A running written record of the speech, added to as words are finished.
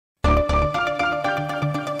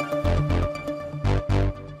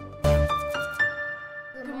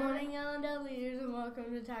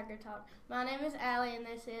welcome to TigerTalk. My name is Allie and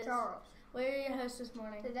this is Charles. We are your hosts this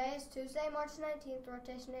morning. Today is Tuesday, March 19th,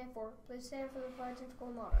 rotation day 4. Please stand for the pledge and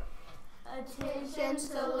school motto. Attention,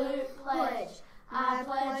 salute, pledge. I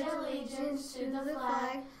pledge allegiance to the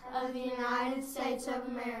flag of the United States of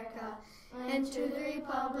America and to the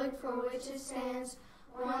republic for which it stands,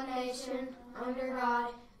 one nation, under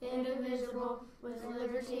God, indivisible, with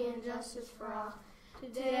liberty and justice for all.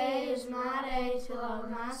 Today is my day to love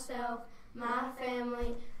myself, my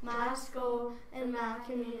family, my school, and my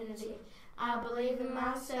community. I believe in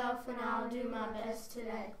myself and I'll do my best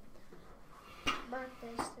today.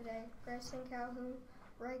 Birthdays today: Grayson Calhoun,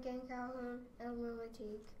 Reagan Calhoun, and Lily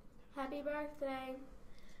Teague. Happy birthday.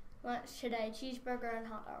 Lunch today: cheeseburger and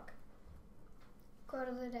hot dog. Quote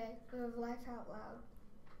of the day: live life out loud.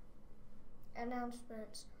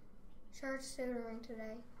 Announcements: church tutoring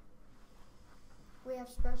today. We have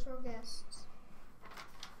special guests.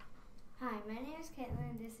 Hi, my name is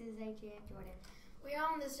Caitlin. This is AJ and Jordan. We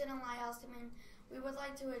are on the student lighthouse team. We would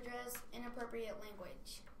like to address inappropriate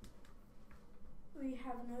language. We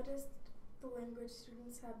have noticed the language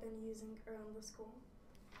students have been using around the school.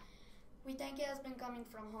 We think it has been coming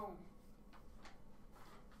from home.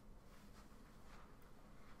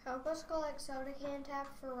 Help us collect soda can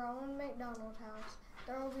taps for Roland McDonald House.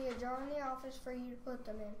 There will be a jar in the office for you to put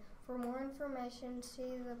them in. For more information,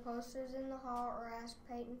 see the posters in the hall or ask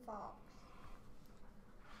Peyton Fox.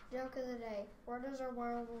 Joke of the day: where does a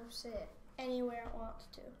werewolf sit? Anywhere it wants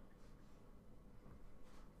to.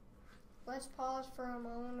 Let's pause for a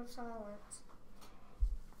moment of silence.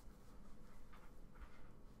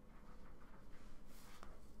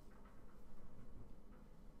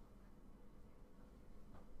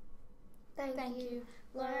 Thank you.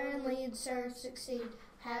 Learn, lead, serve, succeed.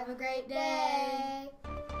 Have a great day.